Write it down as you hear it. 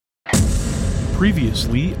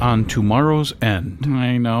Previously on Tomorrow's End.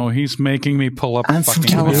 I know, he's making me pull up. I'm from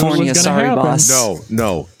California, sorry, boss.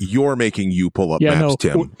 No, you're making you pull up maps,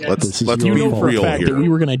 Tim. Let's be real fact here. that we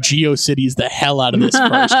were going to GeoCities the hell out of this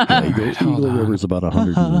first. Eagle River is about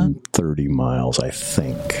 130 miles, I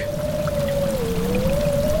think.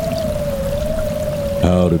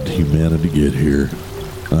 How did humanity get here?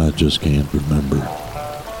 I just can't remember.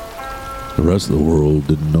 The rest of the world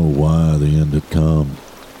didn't know why the end had come.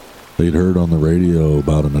 They'd heard on the radio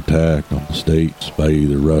about an attack on the States by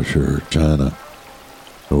either Russia or China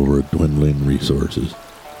over dwindling resources.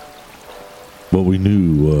 What we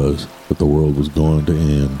knew was that the world was going to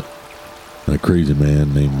end, and a crazy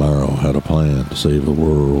man named Morrow had a plan to save the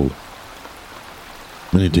world.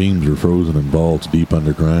 Many teams were frozen in vaults deep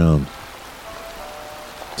underground,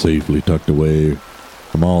 safely tucked away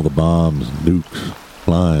from all the bombs and nukes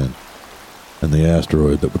flying, and the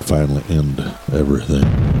asteroid that would finally end everything.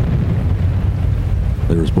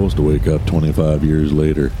 They were supposed to wake up 25 years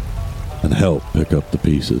later and help pick up the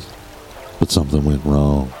pieces, but something went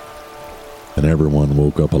wrong, and everyone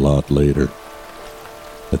woke up a lot later,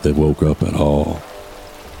 if they woke up at all.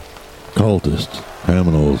 Cultists,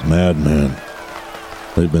 criminals, madmen,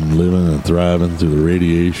 they've been living and thriving through the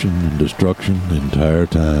radiation and destruction the entire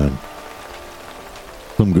time.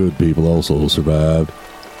 Some good people also survived.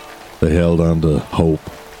 They held on to hope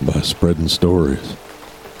by spreading stories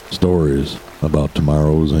about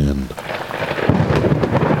tomorrow's end.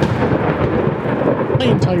 My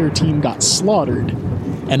entire team got slaughtered,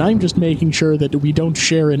 and I'm just making sure that we don't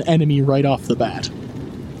share an enemy right off the bat.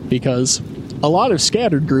 Because a lot of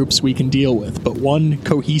scattered groups we can deal with, but one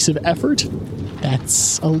cohesive effort,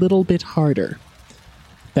 that's a little bit harder.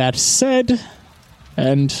 That said,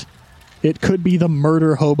 and it could be the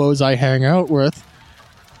murder hobos I hang out with,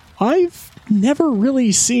 I've never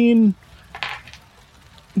really seen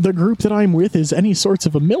the group that I'm with as any sorts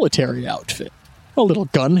of a military outfit. A little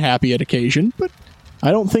gun-happy at occasion, but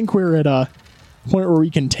I don't think we're at a point where we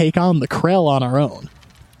can take on the Krell on our own.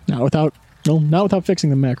 Not without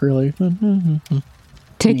fixing the mech, really.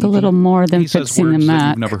 Take a little more than he fixing says words the that mech.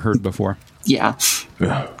 you've never heard before. Yeah.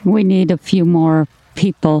 We need a few more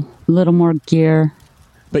people, a little more gear.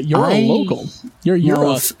 But you're a local.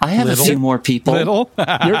 I have a few more people. Little?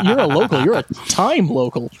 You're a local. You're a time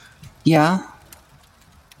local. Yeah.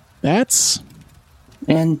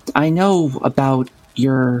 And I know about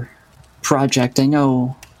your project. I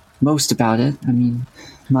know most about it. I mean,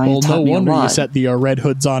 Maya taught me a lot. No wonder you set the Red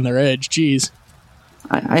Hoods on their edge. Jeez.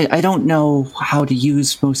 I don't know how to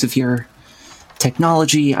use most of your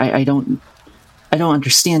technology. I don't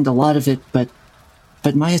understand a lot of it, but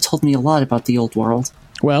Maya told me a lot about the old world.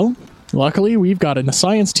 Well, luckily we've got a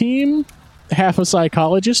science team, half a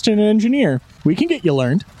psychologist, and an engineer. We can get you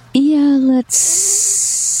learned. Yeah,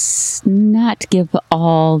 let's not give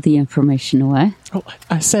all the information away. Oh,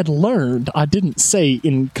 I said learned. I didn't say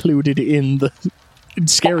included in the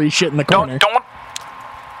scary shit in the corner. Don't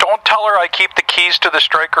tell her I keep the keys to the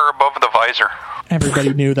striker above the visor.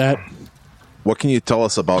 Everybody knew that. What can you tell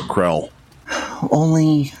us about Krell?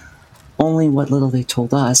 Only what little they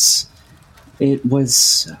told us. It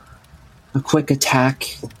was a quick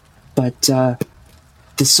attack, but the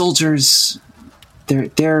soldiers,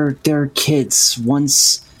 they're kids.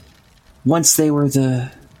 Once they were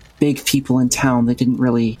the big people in town, they didn't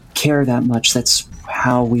really care that much. That's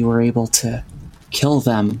how we were able to kill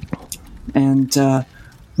them. And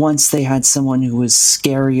once they had someone who was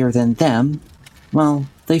scarier than them, well,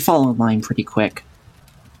 they fall in line pretty quick.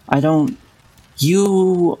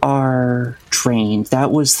 You are trained. That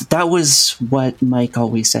was what Mike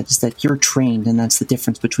always said, is that you're trained, and that's the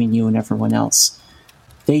difference between you and everyone else.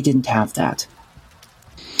 They didn't have that.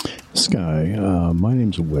 Sky, my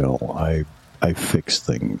name's Will. I fix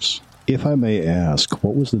things. If I may ask,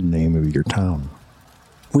 what was the name of your town?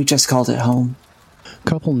 We just called it home.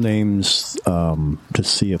 Couple names to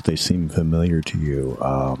see if they seem familiar to you.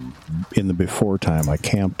 In the before time, I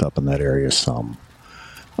camped up in that area some.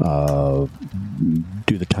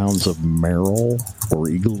 Do the towns of Merrill or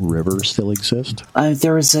Eagle River still exist?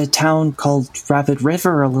 There was a town called Rapid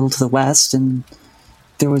River a little to the west, and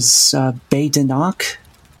there was Bay de Noc.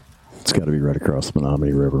 It's got to be right across the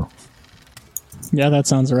Menominee River. Yeah, that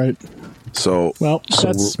sounds right. So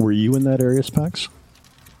were you in that area, Specs?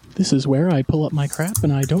 This is where I pull up my crap,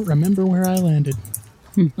 and I don't remember where I landed.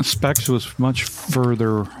 Specs was much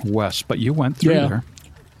further west, but you went through there.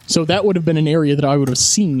 So that would have been an area that I would have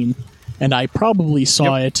seen, and I probably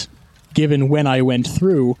saw it, given when I went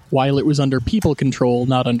through, while it was under people control,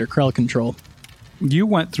 not under Krell control. You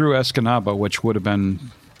went through Escanaba, which would have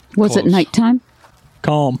been Was close. it nighttime?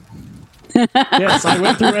 Calm. Yes, I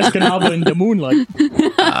went through Escanaba in the moonlight.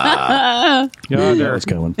 Yeah, that was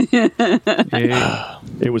coming.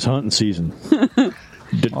 It was hunting season.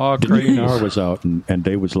 DNR was out, and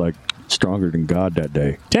they was like stronger than God that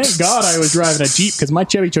day. Thank God I was driving a Jeep because my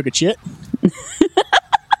Chevy took a shit.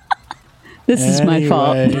 This is my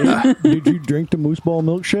fault. Did you drink the Moose Ball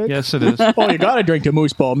milkshake? Yes, it is. Oh, you gotta drink the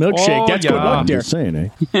Moose Ball milkshake. Oh, That's yeah. good luck I'm there. just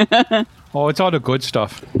saying, Oh, it's all the good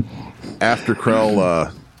stuff. After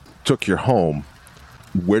Krell took you home,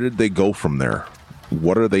 where did they go from there?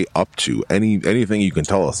 What are they up to? Anything you can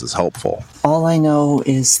tell us is helpful. All I know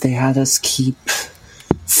is they had us keep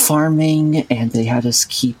farming and they had us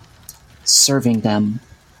keep serving them.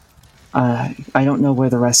 I don't know where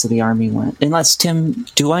the rest of the army went. Unless, Tim,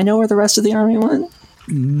 do I know where the rest of the army went?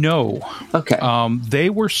 No. Okay. They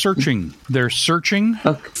were searching. They're searching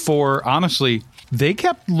for, honestly, they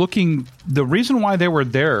kept looking. The reason why they were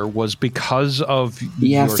there was because of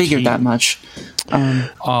yeah, I your figured team. that much.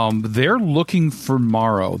 They're looking for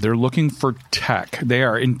Morrow. They're looking for tech. They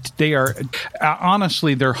are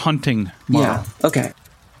honestly, they're hunting Morrow. Yeah, okay.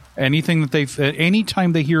 Anything that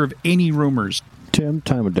anytime they hear of any rumors. Tim,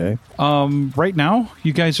 time of day? Right now,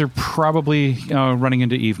 you guys are probably running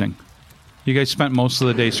into evening. You guys spent most of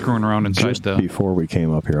the day screwing around inside before we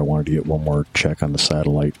came up here, I wanted to get one more check on the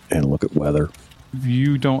satellite and look at weather.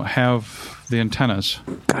 You don't have the antennas.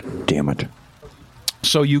 God damn it.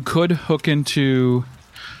 So you could hook into...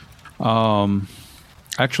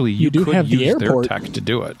 actually, you do could have the use their airport. tech to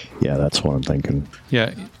do it. Yeah, that's what I'm thinking.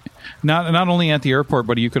 Yeah. Not only at the airport,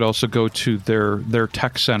 but you could also go to their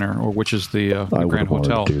tech center, or which is the Grand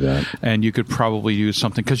Hotel, to do that. And you could probably use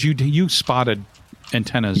something because you spotted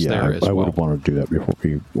antennas there as I well. would have wanted to do that before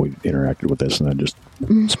we interacted with this, and then just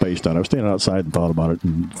spaced out. I was standing outside and thought about it,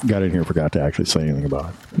 and got in here and forgot to actually say anything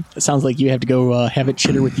about it. It sounds like you have to go have it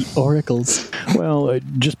chitter with the oracles. Well,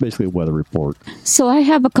 just basically a weather report. So I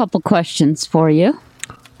have a couple questions for you.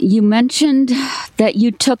 You mentioned that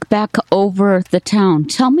you took back over the town.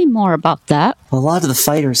 Tell me more about that. Well, a lot of the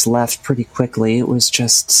fighters left pretty quickly. It was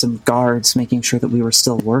just some guards making sure that we were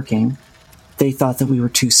still working. They thought that we were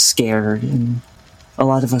too scared, and a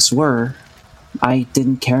lot of us were. I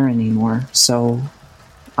didn't care anymore, so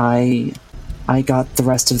I got the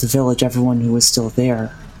rest of the village, everyone who was still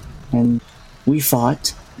there. And we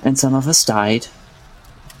fought, and some of us died,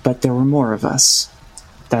 but there were more of us.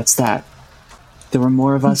 That's that. There were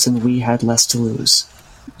more of us, and we had less to lose.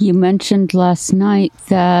 You mentioned last night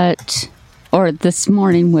that, or this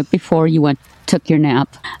morning before you took your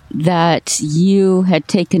nap, that you had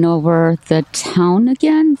taken over the town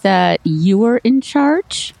again, that you were in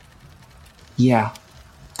charge? Yeah,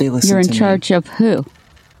 they listened to me. You're in charge of who?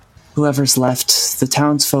 Whoever's left, the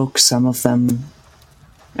townsfolk, some of them,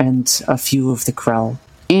 and a few of the Krell.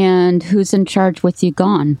 And who's in charge with you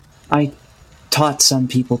gone? I taught some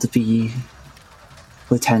people to be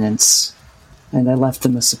lieutenants, and I left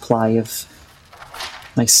them a supply of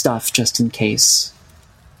my stuff just in case.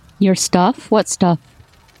 Your stuff? What stuff?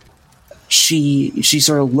 She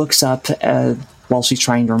sort of looks up while she's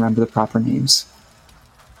trying to remember the proper names.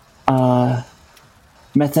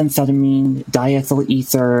 Methamphetamine, diethyl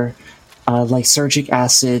ether, lysergic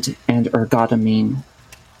acid, and ergotamine.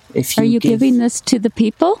 Are you giving this to the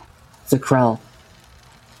people? The Krell.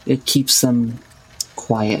 It keeps them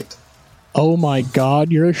quiet. Oh my God,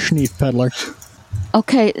 you're a schneef peddler.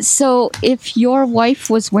 Okay, so if your wife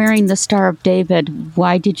was wearing the Star of David,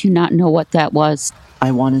 why did you not know what that was?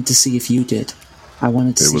 I wanted to see if you did. I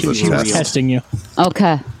wanted to see if She was testing you.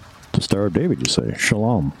 Okay. The Star of David, you say.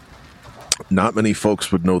 Shalom. Not many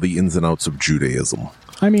folks would know the ins and outs of Judaism.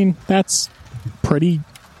 I mean, that's pretty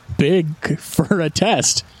big for a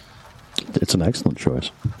test. It's an excellent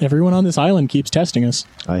choice. Everyone on this island keeps testing us.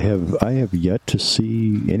 I have yet to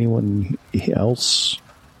see anyone else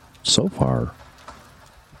so far.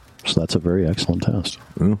 So that's a very excellent test.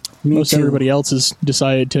 Most everybody else has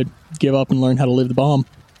decided to give up and learn how to live the bomb.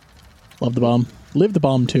 Love the bomb. Live the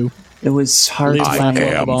bomb, too. It was hard to I find.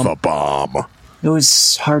 am the bomb. It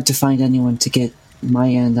was hard to find anyone to get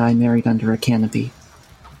Maya and I married under a canopy.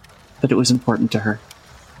 But it was important to her.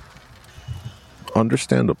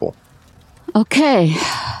 Understandable. Okay,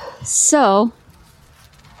 so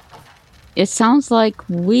it sounds like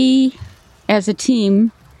we, as a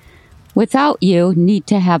team, without you, need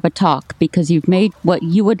to have a talk because you've made what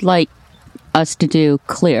you would like us to do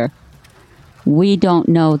clear. We don't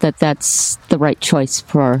know that that's the right choice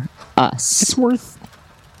for us. It's worth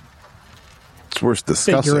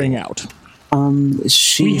discussing. figuring out.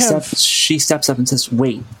 She steps up and says,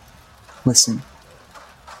 "Wait, listen.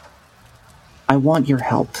 I want your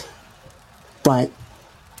help. But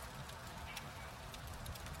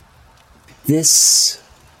This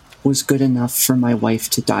was good enough for my wife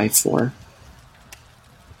to die for.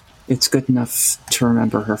 It's good enough to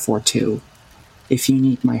remember her for, too. If you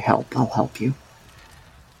need my help, I'll help you.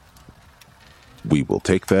 We will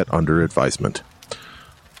take that under advisement.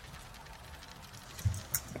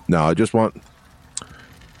 Now, I just want...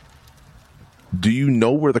 Do you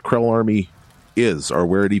know where the Krell army is, or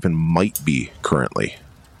where it even might be currently?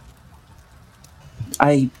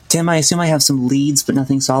 Tim, I assume I have some leads, but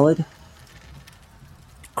nothing solid?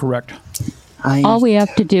 Correct. All we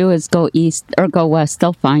have to do is go east or go west.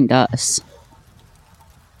 They'll find us.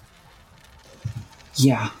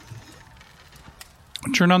 Yeah.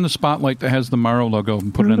 Turn on the spotlight that has the Morrow logo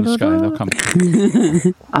and put it in the sky. They'll come.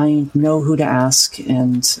 I know who to ask,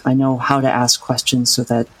 and I know how to ask questions so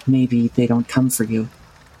that maybe they don't come for you.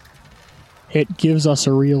 It gives us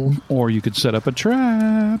a real... Or you could set up a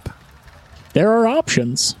trap. There are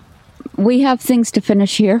options. We have things to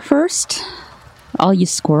finish here first. All you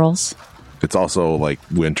squirrels. It's also like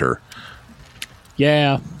winter.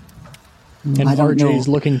 Yeah. And I don't RJ's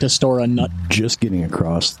know. looking to store a nut. Just getting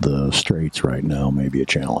across the straits right now may be a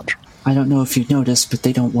challenge. I don't know if you've noticed, but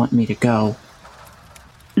they don't want me to go.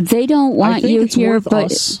 They don't I want think you it's here, worth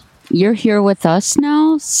but us. you're here with us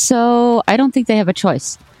now, so I don't think they have a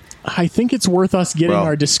choice. I think it's worth us getting Well-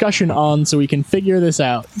 our discussion on so we can figure this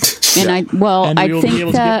out. And And I we will think be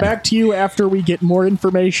able to get that back to you after we get more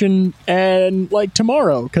information and like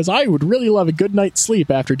tomorrow, because I would really love a good night's sleep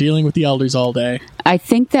after dealing with the elders all day. I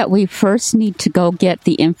think that we first need to go get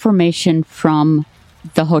the information from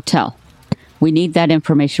the hotel. We need that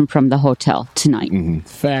information from the hotel tonight.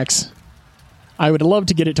 Facts. I would love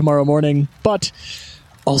to get it tomorrow morning, but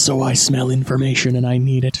also I smell information and I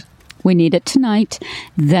need it. We need it tonight.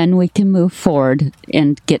 Then we can move forward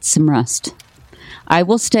and get some rest. I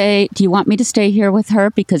will stay. Do you want me to stay here with her?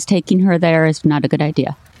 Because taking her there is not a good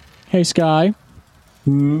idea. Hey, Sky.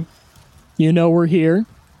 You know we're here.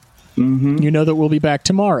 You know that we'll be back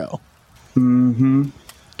tomorrow. Can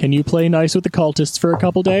you play nice with the cultists for a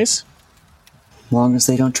couple days? As long as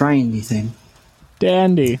they don't try anything.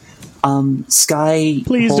 Dandy. Sky...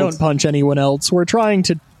 Please don't punch anyone else. We're trying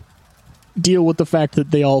to deal with the fact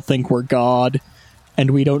that they all think we're God,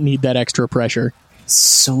 and we don't need that extra pressure.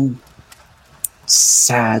 So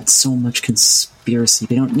sad, so much conspiracy.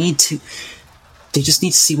 They don't need to... They just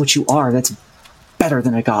need to see what you are. That's better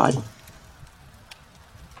than a god.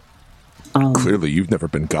 Clearly, you've never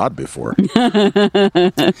been God before.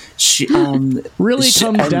 She, Really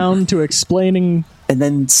comes down to explaining and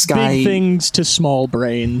then Sky... big things to small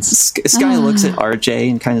brains. Sky looks at RJ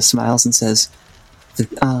and kind of smiles and says, the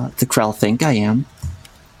Krell think I am.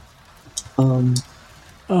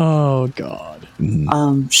 Oh, God.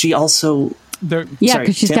 She also... Yeah, Sorry,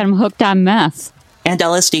 because she's Tim? got him hooked on meth. And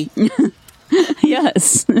LSD.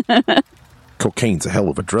 Yes. Cocaine's a hell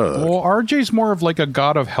of a drug. Well, RJ's more of like a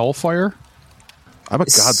god of hellfire. I'm a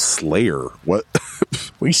god slayer. What?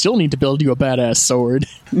 We still need to build you a badass sword.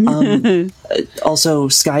 Also,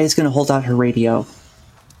 Sky is going to hold out her radio.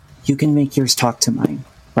 You can make yours talk to mine,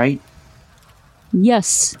 right?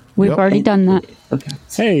 Yes, we've Yep. already done that. Okay.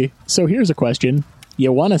 Hey, so here's a question.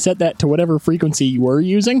 You want to set that to whatever frequency you were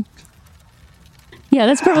using? Yeah,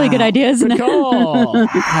 that's probably a good idea, isn't Good it? call.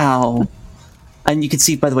 How? And you can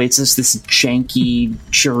see, by the way, it's just this janky,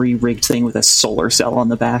 jury-rigged thing with a solar cell on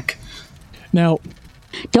the back. Now,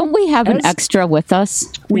 Don't we have an As- extra with us?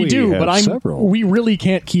 we We do, have but several. we really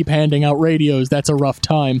can't keep handing out radios. That's a rough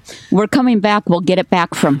time. We're coming back. We'll get it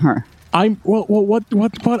back from her.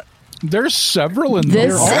 What? There's several in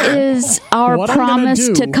This there. is our What I'm gonna promise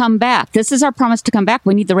do- to come back. This is our promise to come back.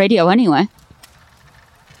 We need the radio anyway.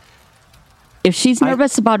 If she's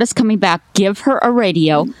nervous about us coming back, give her a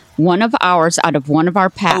radio, one of ours out of one of our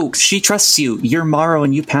packs. Oh, she trusts you. You're Morrow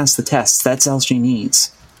and you passed the test. That's all she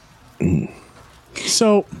needs.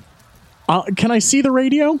 So, can I see the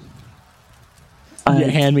radio? You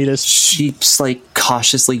hand me this She just, like,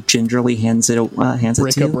 cautiously, gingerly hands it to you.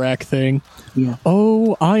 bric-a-brac thing. Yeah.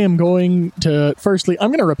 Oh, I am going to... Firstly, I'm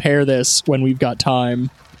going to repair this when we've got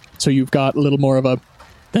time, so you've got a little more of a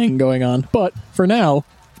thing going on. But for now...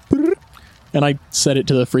 And I set it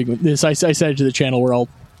to the frequent... I set it to the channel we're all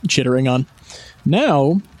chittering on.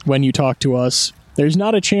 Now, when you talk to us, there's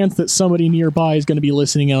not a chance that somebody nearby is going to be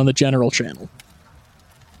listening on the general channel.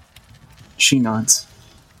 She nods.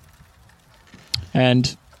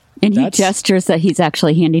 And and he that's- gestures that he's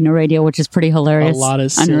actually handing a radio, which is pretty a hilarious. lot of on the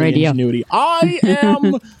silly radio. ingenuity. I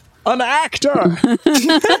am an actor.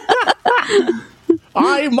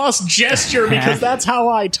 I must gesture because that's how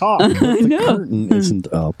I talk. The curtain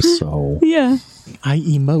isn't up, so Yeah, I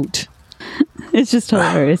emote. it's just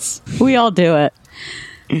hilarious. We all do it.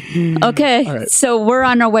 Okay, All right. so we're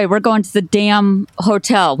on our way. We're going to the damn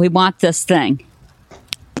hotel. We want this thing.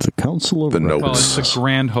 The Council of The notes. Well, it's the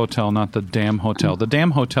Grand Hotel, not the Damn Hotel. The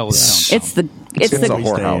Damn Hotel is downtown. It's a the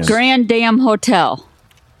whorehouse. Grand Damn Hotel.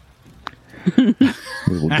 We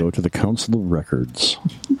will go to the Council of Records.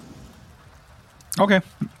 Okay.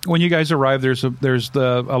 When you guys arrive, there's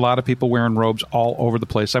a lot of people wearing robes all over the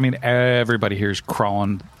place. I mean, everybody here is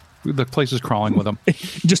crawling. The place is crawling with them.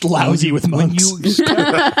 Just lousy with monks.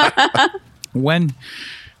 When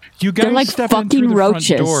you They're guys like step in fucking through the roaches.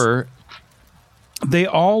 front door, they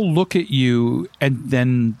all look at you and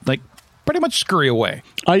then pretty much scurry away.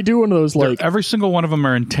 I do one of those Every single one of them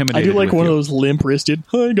are I intimidated. do like with one you. of those limp-wristed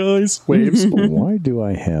 "Hi guys" waves. Why do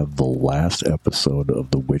I have the last episode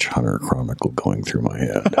of the Witch Hunter Chronicle going through my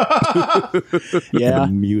head? Yeah, The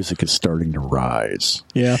music is starting to rise.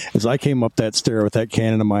 yeah. As I came up that stair with that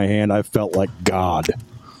cannon in my hand, I felt like God.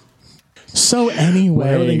 So anyway,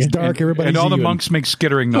 Everything's dark. Everybody's and all the even. monks make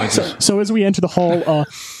skittering noises. So as we enter the hall,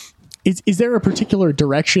 is there a particular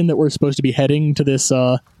direction that we're supposed to be heading to this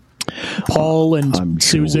Paul and I'm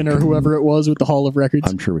sure Susan we or can- whoever it was with the Hall of Records?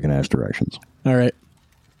 I'm sure we can ask directions. All right.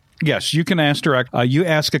 Yes, you can ask direct. You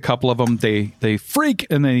ask a couple of them. They freak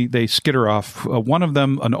and they skitter off. One of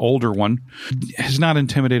them, an older one, is not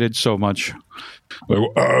intimidated so much.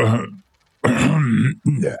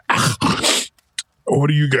 What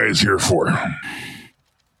are you guys here for?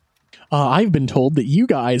 I've been told that you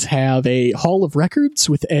guys have a Hall of Records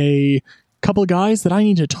with a couple of guys that I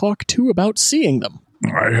need to talk to about seeing them.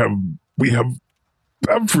 We have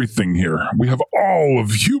everything here. We have all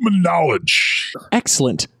of human knowledge.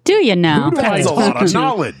 Excellent. Do you now? Who do I That's a talk lot of to?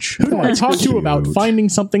 knowledge. Who do I talk to about Huge. finding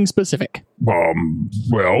something specific?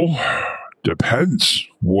 Well, depends.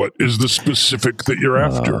 What is the specific that you're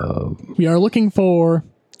after? We are looking for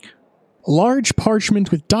a large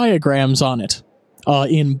parchment with diagrams on it,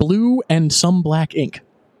 in blue and some black ink.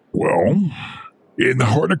 Well, in the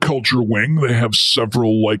horticulture wing, they have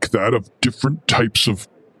several like that of different types of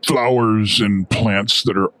flowers and plants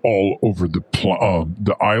that are all over the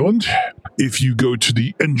island. If you go to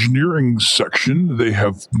the engineering section, they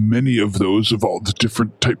have many of those of all the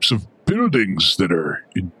different types of buildings that are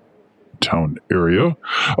in town area.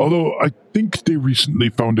 Although I think they recently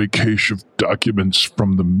found a cache of documents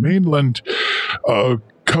from the mainland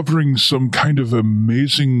covering some kind of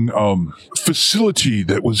amazing facility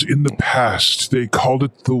that was in the past. They called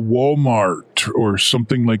it the Walmart or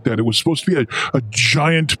something like that. It was supposed to be a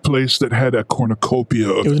giant place that had a cornucopia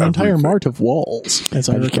of It was an entire everything. mart of walls, as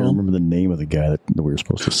I I just can't recall. remember the name of the guy that we were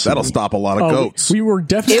supposed to see. That'll stop a lot of goats. We were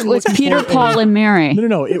definitely It was looking Peter, for Paul, and Mary.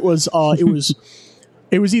 No. It was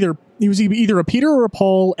either a Peter or a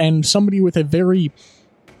Paul and somebody with a very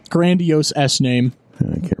grandiose S name.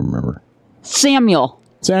 I can't remember. Samuel.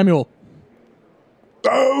 Samuel.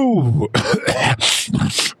 Oh!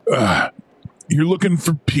 You're looking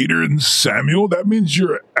for Peter and Samuel? That means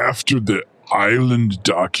you're after the island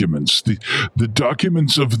documents, the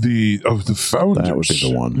documents of the founders. That would be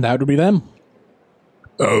the one. That would be them.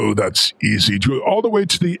 Oh, that's easy. To go all the way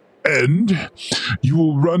to the end, you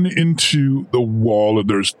will run into the wall, and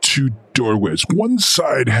there's two doorways. One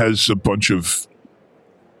side has a bunch of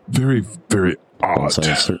very, very odd Outside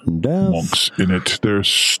a certain death. monks in it. They're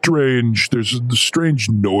strange. There's a strange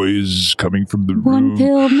noise coming from the One room.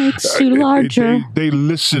 pill makes you larger. They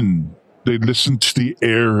listen. They listen to the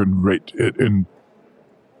air and write it and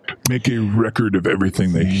make a record of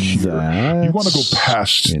everything they hear. You want to go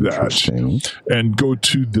past that Interesting. and go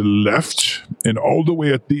to the left, and all the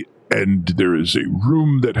way at the end, there is a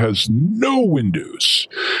room that has no windows.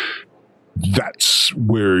 That's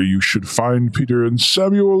where you should find Peter and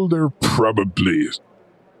Samuel.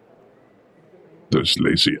 Those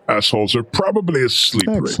lazy assholes are probably asleep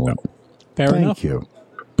right Excellent. now. Fair Thank enough. you.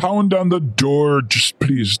 Pound on the door. Just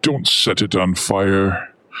please don't set it on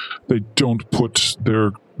fire. They don't put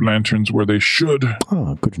their lanterns where they should.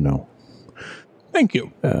 Oh, good to know. Thank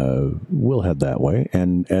you. We'll head that way.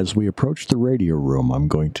 And as we approach the radio room, I'm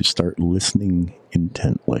going to start listening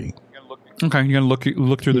intently. Okay, you're going to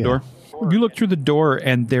look through the Yeah. door? You look through the door,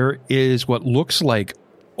 and there is what looks like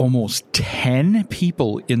almost 10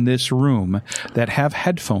 people in this room that have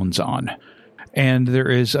headphones on. And there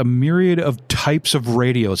is a myriad of types of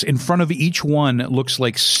radios. In front of each one, it looks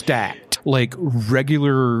like stacked, like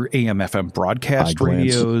regular AM/FM broadcast I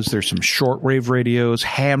glance- radios. There's some shortwave radios,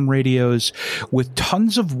 ham radios, with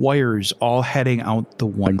tons of wires all heading out the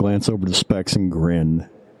I one. glance over the specs and grin.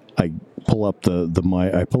 I pull up the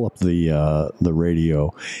mic. I pull up the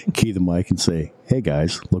radio, key the mic, and say, "Hey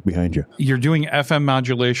guys, look behind you." You're doing FM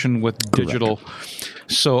modulation with digital.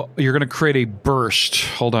 So you're going to create a burst.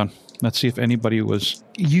 Hold on. Let's see if anybody was...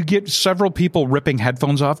 You get several people ripping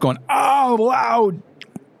headphones off going, oh, loud!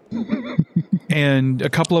 And a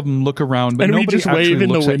couple of them look around, but And we nobody just actually wave in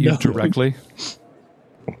the looks at you window. directly.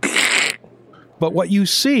 But what you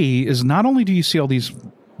see is not only do you see all these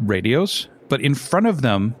radios, but in front of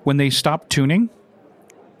them, when they stop tuning,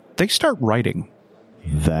 they start writing.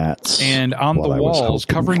 That's And on what the I was walls,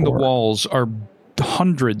 hoping covering the for. walls, are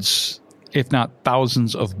hundreds, if not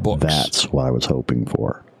thousands of books. That's what I was hoping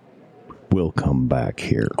for. We'll come back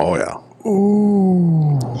here. Oh, yeah.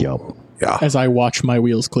 Yup. Yeah. As I watch my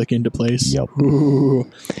wheels click into place. Yup. Ooh.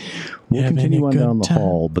 We'll Having continue a on good down the time.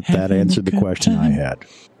 hall, but that Having a answered the good question I time. had.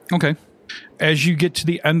 Okay. As you get to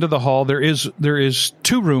the end of the hall, there is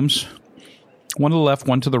 2 rooms, one to the left,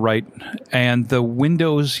 one to the right, and the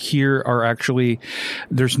windows here are actually,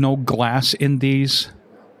 there's no glass in these.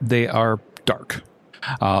 They are dark.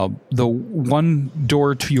 The one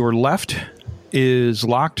door to your left is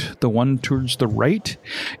locked. The one towards the right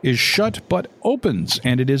is shut but opens,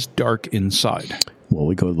 and it is dark inside. Well,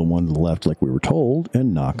 we go to the one to the left like we were told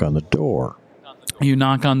and knock on the door. You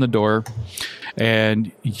knock on the door,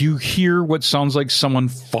 and you hear what sounds like someone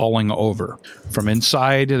falling over. From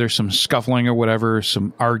inside, there's some scuffling or whatever,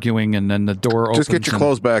 some arguing, and then the door opens. Just get your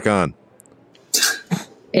clothes back on.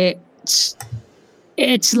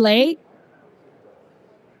 It's late.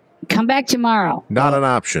 Come back tomorrow. Not an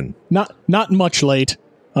option. Not much late.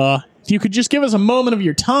 If you could just give us a moment of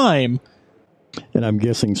your time. And I'm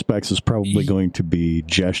guessing Specs is probably going to be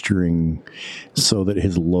gesturing so that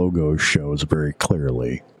his logo shows very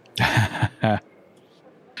clearly.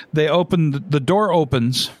 They open, the door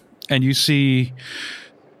opens, and you see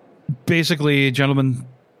basically a gentleman,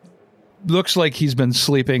 looks like he's been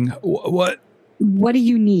sleeping. What? What do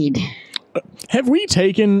you need? Have we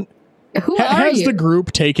taken... Who are has you? the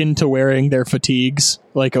group taken to wearing their fatigues,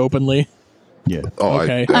 like, openly? Yeah. Oh,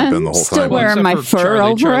 Okay. I've been the I'm whole still time. wearing Except my for fur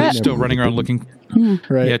Charlie. over Charlie's it. still running around looking.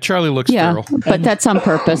 Right. Yeah, Charlie looks Yeah, feral. but that's on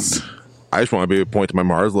purpose. I just want to be able to point to my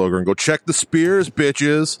Mars logo and go, check the spears,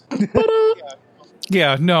 bitches.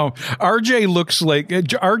 Yeah, no. RJ looks like...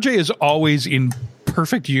 RJ is always in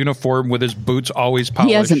perfect uniform with his boots always polished.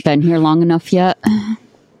 He hasn't been here long enough yet.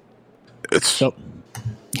 It's So,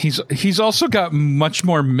 He's also got much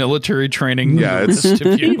more military training. Yeah, than it's- the rest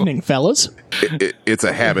of you. evening, fellas. it's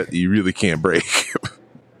a habit you really can't break.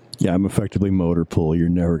 Yeah, I'm effectively motor pool. You're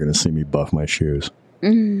never going to see me buff my shoes.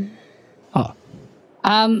 Who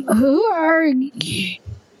are you?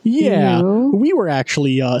 Yeah, You? we were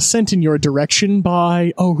actually sent in your direction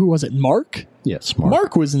by, who was it, Mark? Yes, Mark.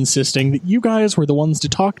 Mark was insisting that you guys were the ones to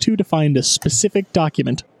talk to find a specific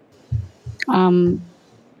document.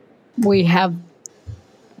 We have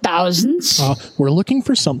thousands. We're looking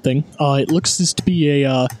for something. It looks to be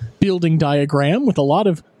a building diagram with a lot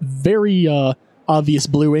of very obvious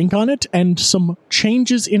blue ink on it and some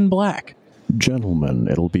changes in black. Gentlemen,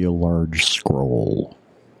 it'll be a large scroll.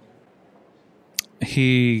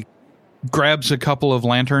 He grabs a couple of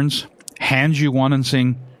lanterns, hands you one, and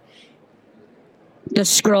saying, The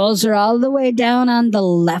scrolls are all the way down on the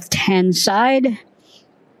left-hand side.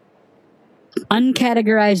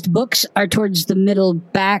 Uncategorized books are towards the middle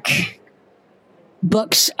back.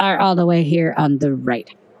 Books are all the way here on the right.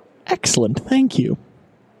 Excellent, thank you.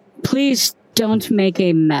 Please don't make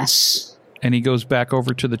a mess. and he goes back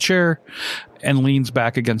over to the chair and leans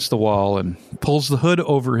back against the wall and pulls the hood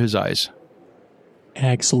over his eyes.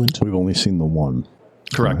 Excellent. We've only seen the one.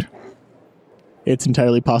 Correct. It's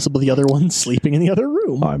entirely possible the other one's sleeping in the other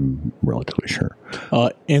room. I'm relatively sure.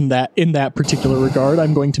 In that particular regard,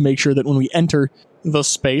 I'm going to make sure that when we enter the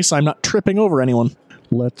space, I'm not tripping over anyone.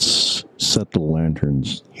 Let's set the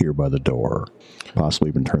lanterns here by the door. Possibly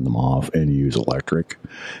even turn them off and use electric.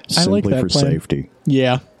 I like Simply that for plan. safety.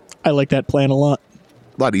 Yeah, I like that plan a lot.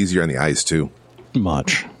 A lot easier on the eyes, too.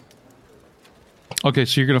 Much. Okay,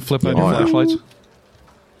 so you're going to flip on Oh, your yeah. flashlights?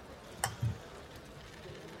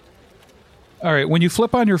 All right, when you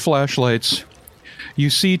flip on your flashlights, you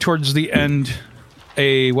see towards the end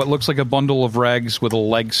what looks like a bundle of rags with a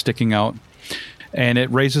leg sticking out, and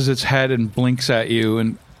it raises its head and blinks at you.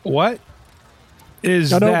 And what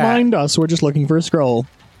is Now, that? don't mind us. We're just looking for a scroll.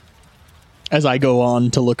 As I go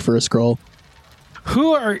on to look for a scroll.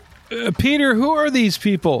 Who are Peter? Who are these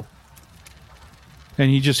people?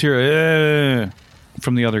 And you just hear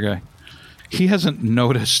from the other guy. He hasn't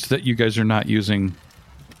noticed that you guys are not using.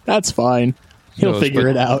 That's fine. He'll those, figure but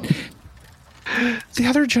it out. The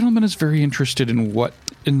other gentleman is very interested in what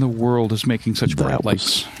in the world is making such bright That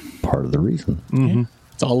lights. was part of the reason. Yeah.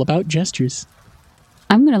 It's all about gestures.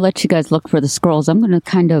 I'm going to let you guys look for the scrolls. I'm going to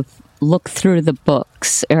kind of look through the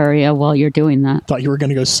books area while you're doing that. Thought you were going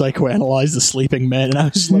to go psychoanalyze the sleeping men, and I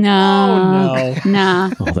was like, No. oh, no.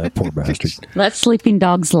 Nah. Oh, that poor bastard. Let sleeping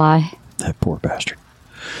dogs lie. That poor bastard.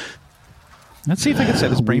 Let's see if I can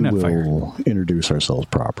set his brain on fire. We'll introduce ourselves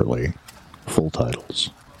properly. Full titles.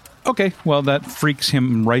 Okay, well, that freaks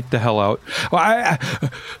him right the hell out. Well,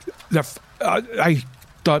 I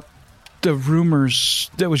thought the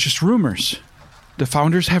rumors, that was just rumors. The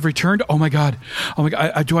founders have returned? Oh my god.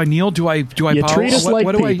 Do I kneel? Do I You bow? treat us like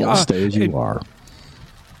people. Stay as you are.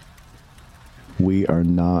 We are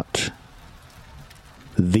not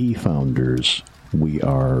the founders. We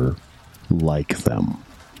are like them.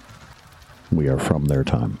 We are from their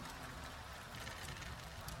time.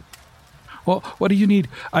 Well, what do you need?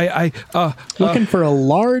 Looking for a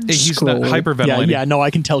large he's scroll. not hyperventilating. Yeah, no, I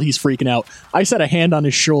can tell he's freaking out. I set a hand on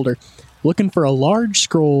his shoulder. Looking for a large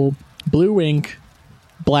scroll, blue ink,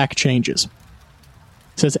 black changes.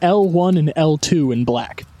 It says L1 and L2 in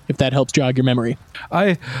black, if that helps jog your memory.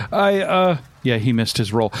 Yeah, he missed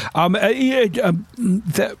his roll.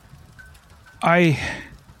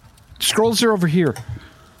 Scrolls are over here.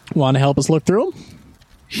 Want to help us look through them?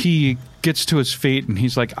 He gets to his feet and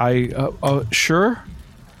he's like, sure?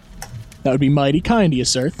 That would be mighty kind of you,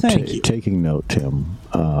 sir. Thank you. Taking note, Tim.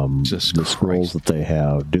 The scrolls that they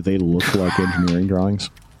have, do they look like engineering drawings?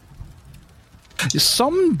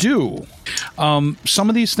 Some do. Some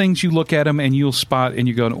of these things you look at them and you'll spot and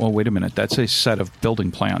you go, well, wait a minute, that's a set of building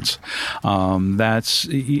plans. That's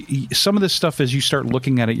some of this stuff as you start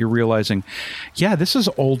looking at it, you're realizing, yeah, this is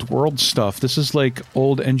old world stuff. This is like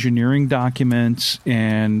old engineering documents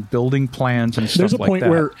and building plans and stuff like that. There's a point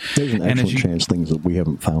where there's an excellent chance things that we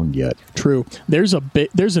haven't found yet. True. There's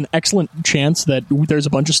an excellent chance that there's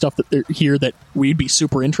a bunch of stuff that here that we'd be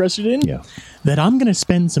super interested in. Yeah. That I'm going to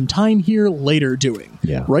spend some time here later doing.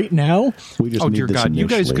 Yeah. Right now, we just dear God, you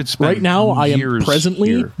guys could spend right now I am presently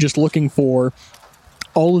here. just looking for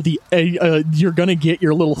all of the you're going to get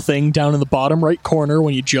your little thing down in the bottom right corner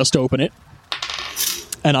when you just open it.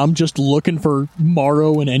 And I'm just looking for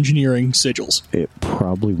Morrow and engineering sigils. It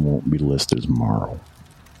probably won't be listed as Morrow.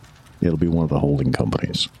 It'll be one of the holding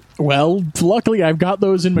companies. Well, luckily I've got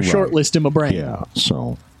those in my short list in my brain. Yeah,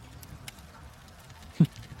 so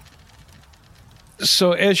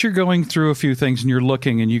So as you're going through a few things and you're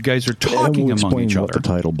looking and you guys are talking we'll among each what other. The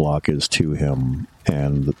title block is to him,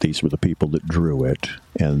 and that these were the people that drew it,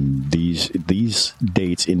 and these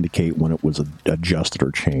dates indicate when it was adjusted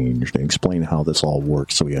or changed, and explain how this all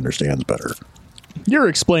works so he understands better. You're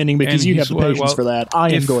explaining because And you he's- have the patience well, for that. I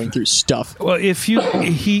am if- going through stuff. Well, if you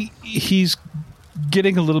he's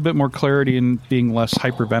getting a little bit more clarity and being less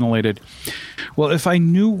hyperventilated. Well, if I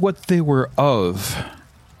knew what they were of,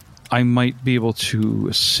 I might be able to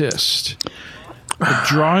assist. A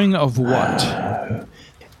drawing of what?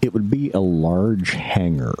 It would be a large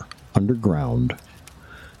hangar underground.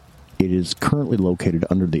 It is currently located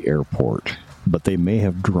under the airport, but they may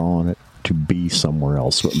have drawn it to be somewhere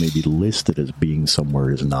else, so it may be listed as being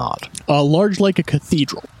somewhere it is not. Large like a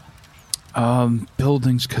cathedral.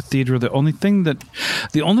 Buildings, cathedral. The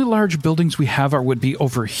only large buildings we have would be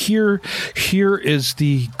over here. Here is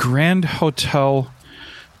the Grand Hotel,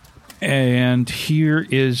 and here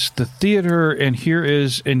is the theater, and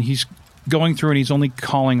and he's going through and he's only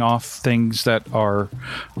calling off things that are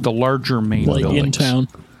the larger main Like buildings. in town.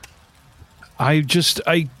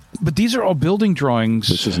 But these are all building drawings.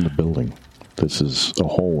 This isn't a building. This is a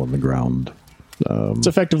hole in the ground. It's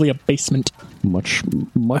effectively a basement. Much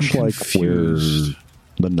like where confused.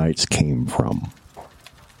 the knights came from.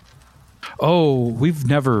 Oh, we've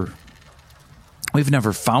never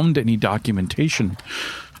found any documentation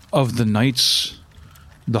of the knights,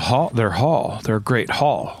 their great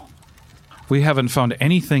hall. We haven't found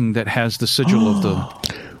anything that has the sigil of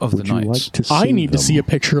the Would you knights. like to see I need to them? see a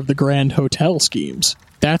picture of the Grand Hotel schemes.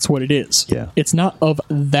 That's what it is. Yeah. It's not of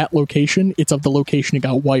that location. It's of the location it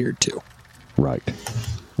got wired to. Right.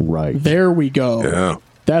 There we go. Yeah.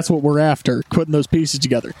 That's what we're after. Putting those pieces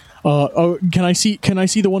together. Can I see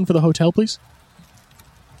the one for the hotel, please?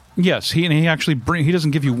 Yes, he actually he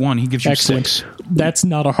doesn't give you one. He gives you Excellent. 6. That's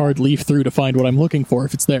not a hard leaf through to find what I'm looking for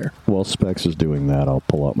if it's there. While Specs is doing that, I'll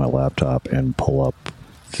pull out my laptop and pull up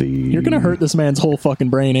the... You're going to hurt this man's whole fucking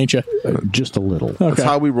brain, ain't you? just a little. That's Okay.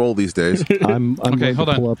 how we roll these days. I'm Okay, going hold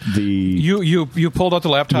to on. pull up the... You pulled out the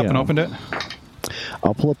laptop and Yeah. opened it?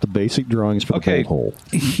 I'll pull up the basic drawings for Okay. the bolt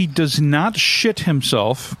hole. He does not shit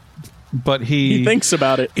himself, but He thinks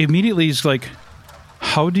about it. immediately is like,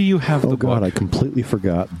 how do you have Oh the god, book? I completely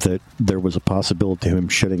forgot that there was a possibility of him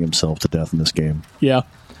shitting himself to death in this game. Yeah.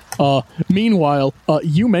 Meanwhile,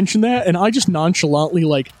 you mentioned that, and I just nonchalantly,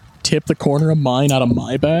 tip the corner of mine out of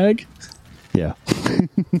my bag? Yeah.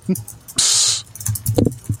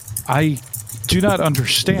 I do not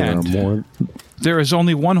understand. There are more. There is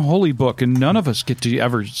only one holy book, and none of us get to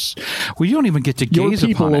ever. We don't even get to Your gaze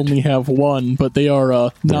people upon it. only have one, but they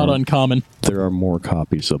are not uncommon. There are more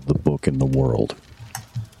copies of the book in the world.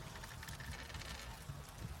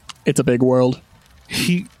 It's a big world.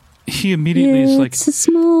 He immediately is like, It's a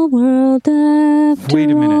small world after wait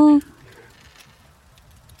a minute. all.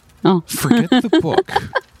 Oh, Forget the book.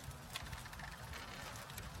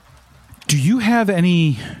 Do you have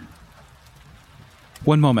any...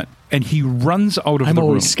 One moment. And he runs out of I'm the room.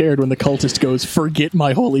 always scared when the cultist goes, forget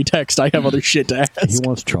my holy text. I have other shit to ask. He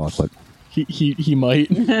wants chocolate. He might.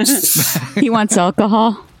 he wants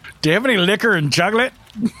alcohol. Do you have any liquor and chocolate?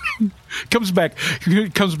 comes back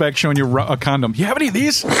showing you a condom. You have any of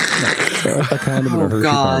these? A condom and a Hershey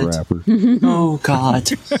God. bar wrapper. Oh, God.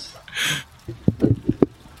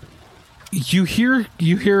 You hear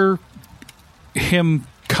him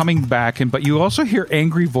coming back, but you also hear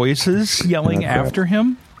angry voices yelling after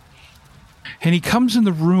him. And he comes in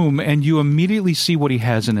the room, and you immediately see what he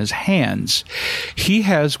has in his hands. He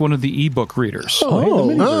has one of the ebook readers.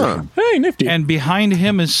 Hey, nifty. And behind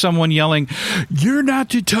him is someone yelling, "You're not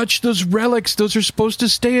to touch those relics. Those are supposed to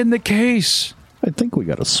stay in the case." I think we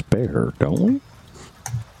got a spare, don't we?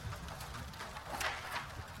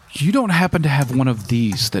 You don't happen to have one of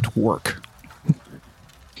these that work.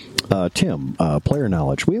 Tim, player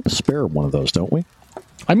knowledge. We have a spare one of those, don't we?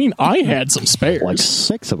 I mean, I had some spares. Like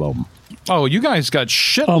 6 of them. Oh, you guys got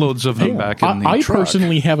shitloads of them back in the I truck.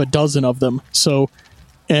 personally have a dozen of them, so...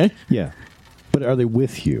 Yeah. But are they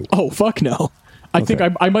with you? Oh, fuck no. I think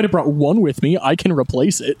I might have brought one with me. I can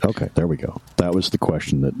replace it. Okay, there we go. That was the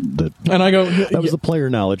question that And I go... that was the player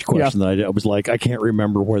knowledge question that I was like, I can't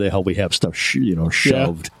remember where the hell we have stuff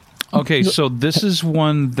shoved. Okay, so this is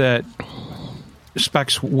one that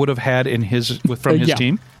Specs would have had in from his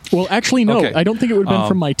team? Well, actually, no. Okay. I don't think it would have been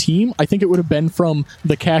from my team. I think it would have been from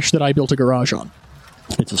the cache that I built a garage on.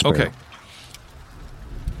 It's a spare. Okay.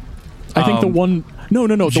 I think the one... No.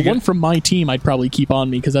 The one get- from my team I'd probably keep on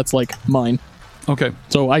me because that's, like, mine. Okay.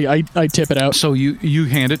 So I tip it out. So you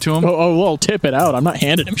hand it to him? Oh, well, tip it out. I'm not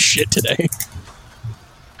handing him shit today.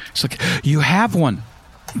 It's like, you have one.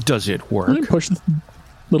 Does it work? Push the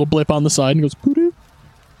little blip on the side and goes, poo-doo.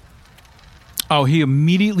 Oh, he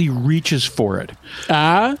immediately reaches for it.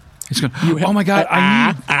 He's going, oh my God,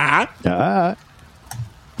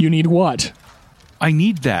 You need what? I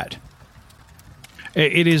need that.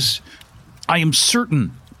 It is, I am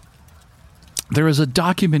certain there is a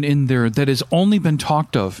document in there that has only been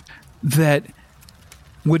talked of that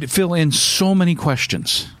would fill in so many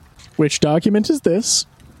questions. Which document is this?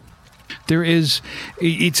 And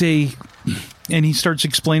he starts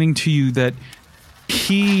explaining to you that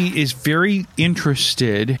he is very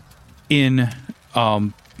interested in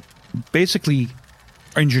basically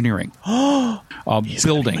engineering,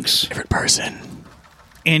 buildings. Different person.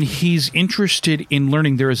 And he's interested in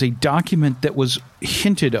learning. There is a document that was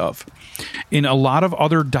hinted of in a lot of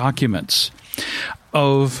other documents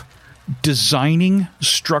of designing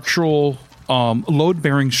structural,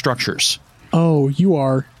 load-bearing structures. Oh, you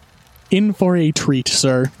are in for a treat,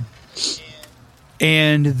 sir.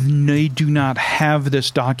 And they do not have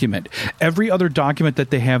this document. Every other document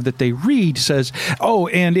that they have that they read says, oh,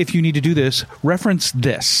 and if you need to do this, reference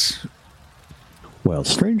this. Well,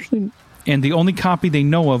 strangely... And the only copy they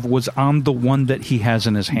know of was on the one that he has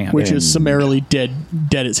in his hand. Which is summarily dead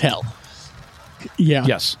as hell. Yeah.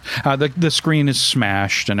 Yes. The screen is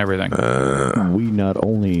smashed and everything. We not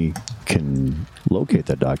only can locate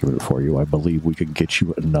that document for you, I believe we could get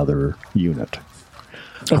you another unit.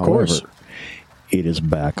 Of course. It is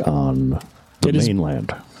back on the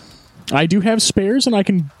mainland. I do have spares, and I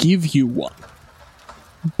can give you one.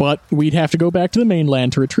 But we'd have to go back to the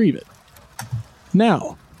mainland to retrieve it.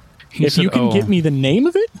 Now, if you can get me the name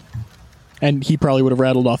of it, and he probably would have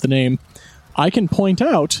rattled off the name, I can point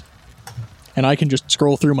out, and I can just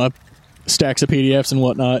scroll through my stacks of PDFs and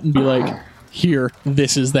whatnot and be like, here,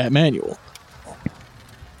 this is that manual.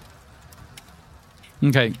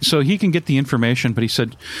 Okay, so he can get the information, but he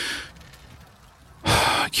said,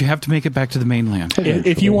 you have to make it back to the mainland.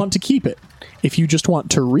 If you want to keep it. If you just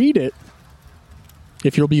want to read it,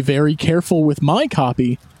 if you'll be very careful with my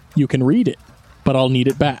copy, you can read it, but I'll need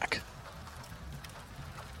it back.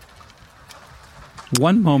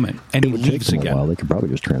 One moment, and he It would take leaves them a again. while. They could probably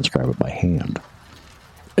just transcribe it by hand.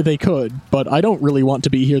 They could, but I don't really want to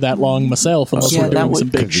be here that long myself unless Yeah, we're that doing would- some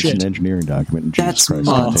big Because it's shit. an engineering document. And Jesus That's Christ,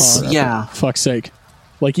 months, it takes forever. yeah. Fuck's sake.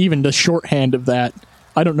 Like, even the shorthand of that,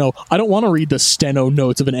 I don't know. I don't want to read the steno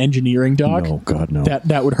notes of an engineering doc. No, God, no.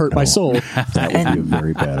 That would hurt my soul. That would be a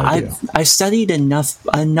very bad idea. I've studied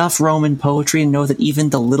enough Roman poetry and know that even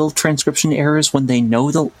the little transcription errors, when they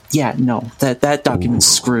know that document's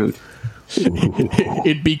screwed.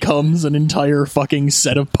 It becomes an entire fucking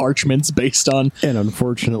set of parchments based on... And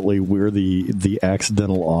unfortunately, we're the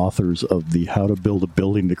accidental authors of the How to Build a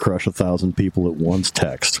Building to Crush 1,000 People at Once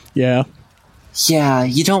text. Yeah. Yeah,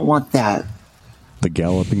 you don't want that. The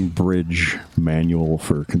Galloping Bridge manual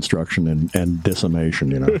for construction and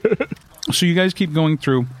decimation, you know. So you guys keep going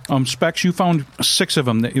through. Specs, you found 6 of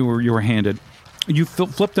them that you were handed. You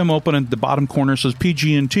flip them open, and the bottom corner says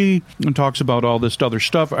PG&T and talks about all this other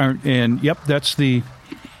stuff. And yep, that's the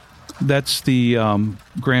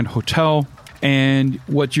Grand Hotel. And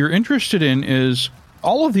what you're interested in is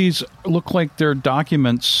all of these look like they're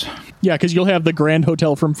documents. Yeah, because you'll have the Grand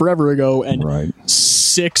Hotel from forever ago and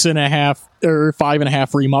 6.5 or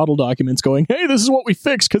 5.5 remodel documents going, hey, this is what we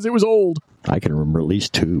fixed because it was old. I can remember at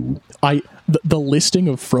least 2. The listing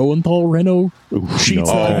of Froenthal Reno sheets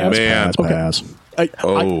that I have. Pass.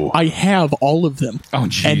 I have all of them. Oh,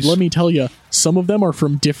 jeez. And let me tell you, some of them are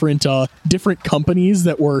from different companies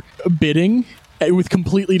that were bidding with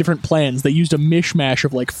completely different plans. They used a mishmash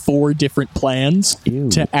of like 4 different plans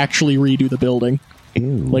to actually redo the building.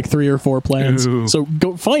 Like 3 or 4 plans. So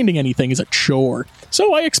finding anything is a chore.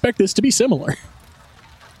 So I expect this to be similar.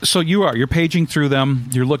 So you're paging through them.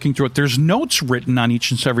 You're looking through it. There's notes written on each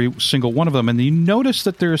and every single one of them, and you notice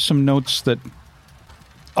that there are some notes that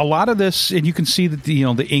a lot of this, and you can see that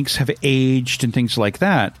the inks have aged and things like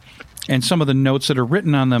that. And some of the notes that are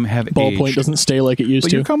written on them have aged. Ballpoint doesn't stay like it used but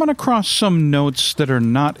to. You're coming across some notes that are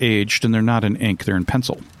not aged, and they're not in ink. They're in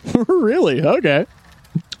pencil. Really? Okay.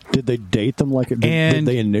 Did they date them like did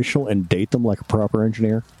they initial and date them like a proper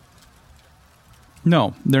engineer?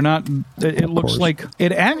 No, they're not.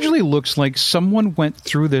 It actually looks like someone went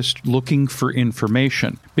through this looking for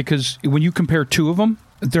information, because when you compare 2 of them,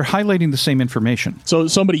 they're highlighting the same information. So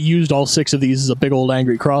somebody used all 6 of these as a big old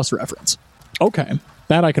angry cross reference. Okay,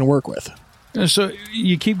 that I can work with. So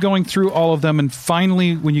you keep going through all of them, and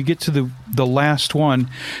finally, when you get to the last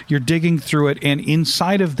one, you're digging through it, and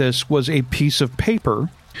inside of this was a piece of paper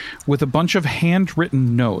with a bunch of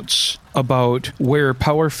handwritten notes about where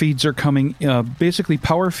power feeds are coming, basically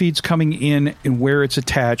power feeds coming in and where it's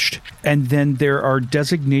attached, and then there are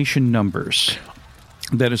designation numbers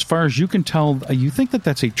that, as far as you can tell, you think that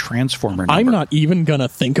that's a transformer number. I'm not even going to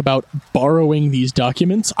think about borrowing these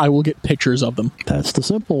documents. I will get pictures of them. That's the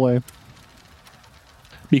simple way.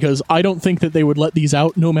 Because I don't think that they would let these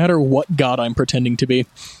out no matter what god I'm pretending to be.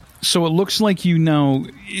 So it looks like you now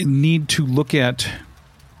need to look at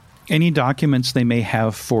any documents they may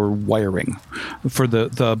have for wiring, for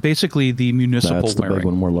the basically the municipal That's the wiring. big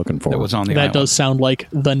one we're looking for. That was on the That island. does sound like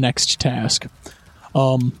the next task.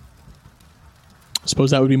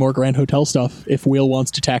 Suppose that would be more Grand Hotel stuff if Will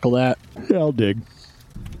wants to tackle that. Yeah, I'll dig.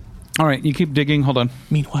 All right, you keep digging. Hold on.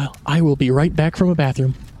 Meanwhile, I will be right back from a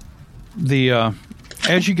bathroom.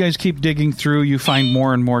 As you guys keep digging through, you find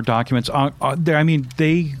more and more documents.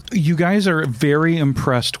 You guys are very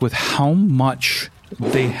impressed with how much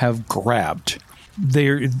they have grabbed.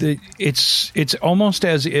 It's almost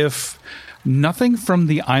as if nothing from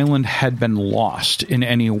the island had been lost in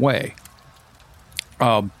any way.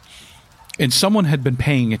 And someone had been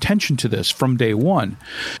paying attention to this from day one.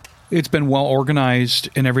 It's been well organized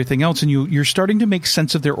and everything else, and you're starting to make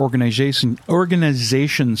sense of their organization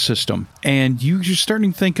system. And you're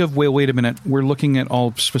starting to think of, wait a minute, we're looking at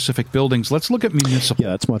all specific buildings. Let's look at municipal.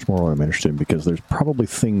 Yeah, that's much more what I'm interested in, because there's probably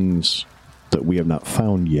things that we have not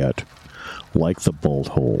found yet, like the bolt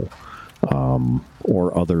hole,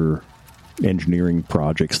 or other engineering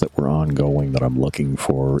projects that were ongoing that I'm looking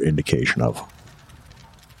for indication of.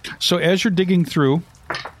 So as you're digging through,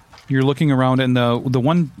 you're looking around, and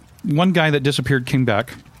the one guy that disappeared came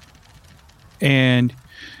back, and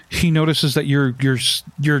he notices that you're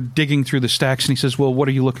digging through the stacks, and he says, "Well, what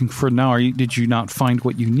are you looking for now? Did you not find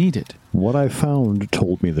what you needed?" What I found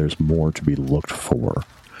told me there's more to be looked for.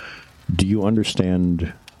 Do you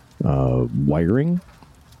understand wiring,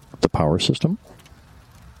 the power system?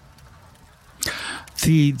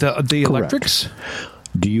 The electrics?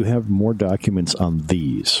 Do you have more documents on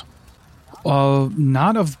these?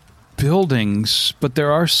 Not of buildings, but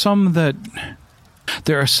there are some that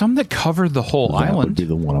cover the whole island. That would be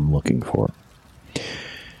the one I'm looking for.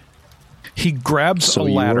 He grabs a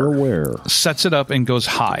ladder, sets it up, and goes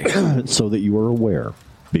high. So that you are aware,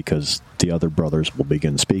 because the other brothers will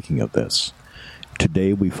begin speaking of this.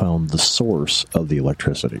 Today we found the source of the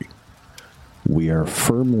electricity. We are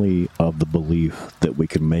firmly of the belief that we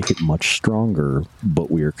can make it much stronger,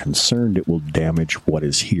 but we are concerned it will damage what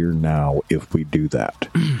is here now if we do that.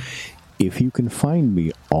 If you can find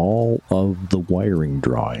me all of the wiring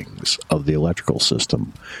drawings of the electrical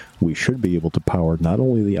system, we should be able to power not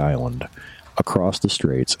only the island, across the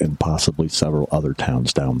straits, and possibly several other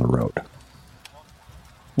towns down the road.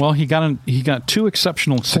 Well, he got 2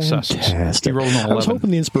 exceptional successes. Fantastic. He rolled an 11. I was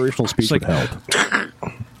hoping the inspirational speech would help.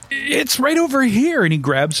 It's right over here, and he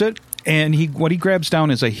grabs it, and what he grabs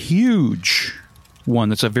down is a huge one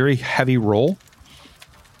that's a very heavy roll,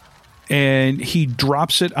 and he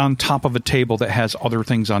drops it on top of a table that has other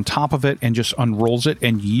things on top of it and just unrolls it,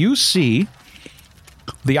 and you see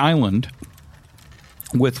the island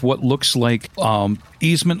with what looks like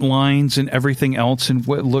easement lines and everything else, and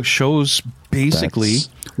what shows basically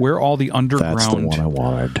where all the underground that's the one I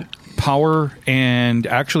wanted. Power, and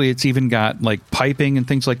actually it's even got like piping and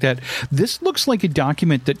things like that. This looks like a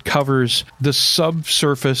document that covers the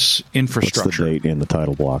subsurface infrastructure. What's the date in the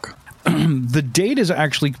title block? The date is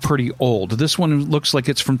actually pretty old. This one looks like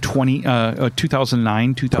it's from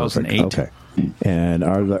 2009, 2008. Perfect. Okay. And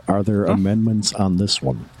are there amendments on this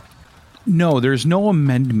one? No, there's no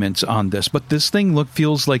amendments on this, but this thing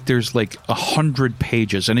feels like there's like 100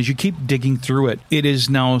 pages, and as you keep digging through it, it is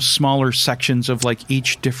now smaller sections of like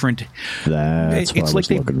each different. That's what I was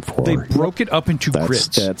looking for. They broke it up into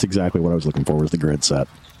grids. That's exactly what I was looking for. Was the grid set?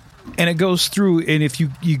 And it goes through, and if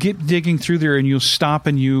you get digging through there, and you stop,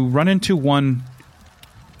 and you run into one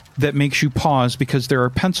that makes you pause because there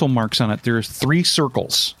are pencil marks on it. There's 3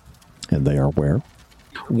 circles, and they are where?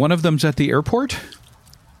 One of them's at the airport.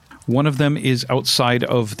 One of them is outside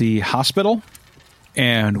of the hospital,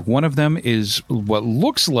 and one of them is what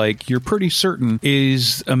looks like, you're pretty certain,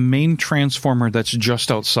 is a main transformer that's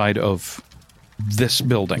just outside of this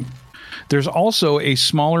building. There's also a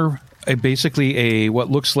smaller, basically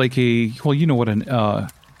what looks like well, you know what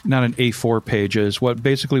not an A4 page is,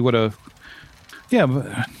 B4.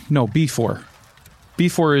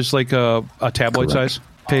 B4 is like a tabloid size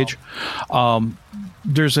page.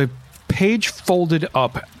 There's a page folded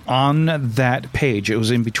up on that page. It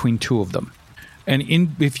was in between 2 of them, and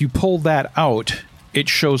if you pull that out, it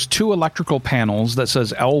shows 2 electrical panels that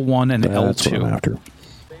says L1 and That's L2. What I'm after.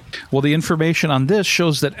 Well, the information on this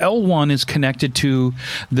shows that L1 is connected to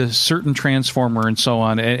the certain transformer and so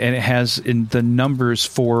on, and it has in the numbers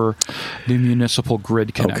for the municipal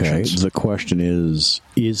grid connections. Okay, the question is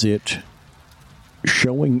it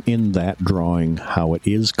showing in that drawing how it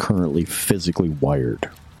is currently physically wired?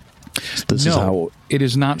 It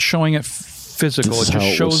is not showing it physical. It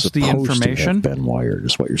just shows the information. To have been wired,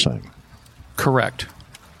 is what you're saying. Correct.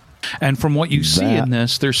 And from what you see in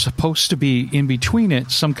this, there's supposed to be in between it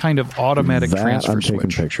some kind of automatic transfer switch. I'm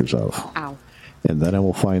taking pictures of. Ow. And then I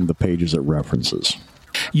will find the pages it references.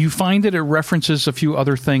 You find that it references a few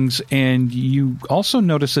other things, and you also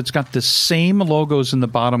notice it's got the same logos in the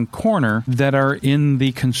bottom corner that are in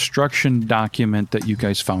the construction document that you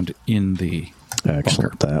guys found in the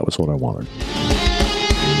Excellent. bunker. That was what I wanted.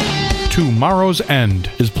 Tomorrow's End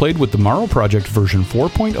is played with the Morrow Project version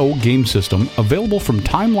 4.0 game system, available from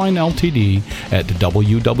Timeline Ltd. at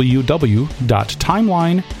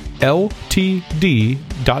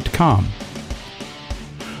www.timelineltd.com.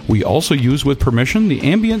 We also use with permission the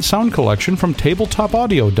ambient sound collection from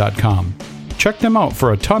tabletopaudio.com. Check them out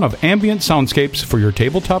for a ton of ambient soundscapes for your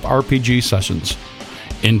tabletop RPG sessions.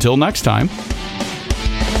 Until next time.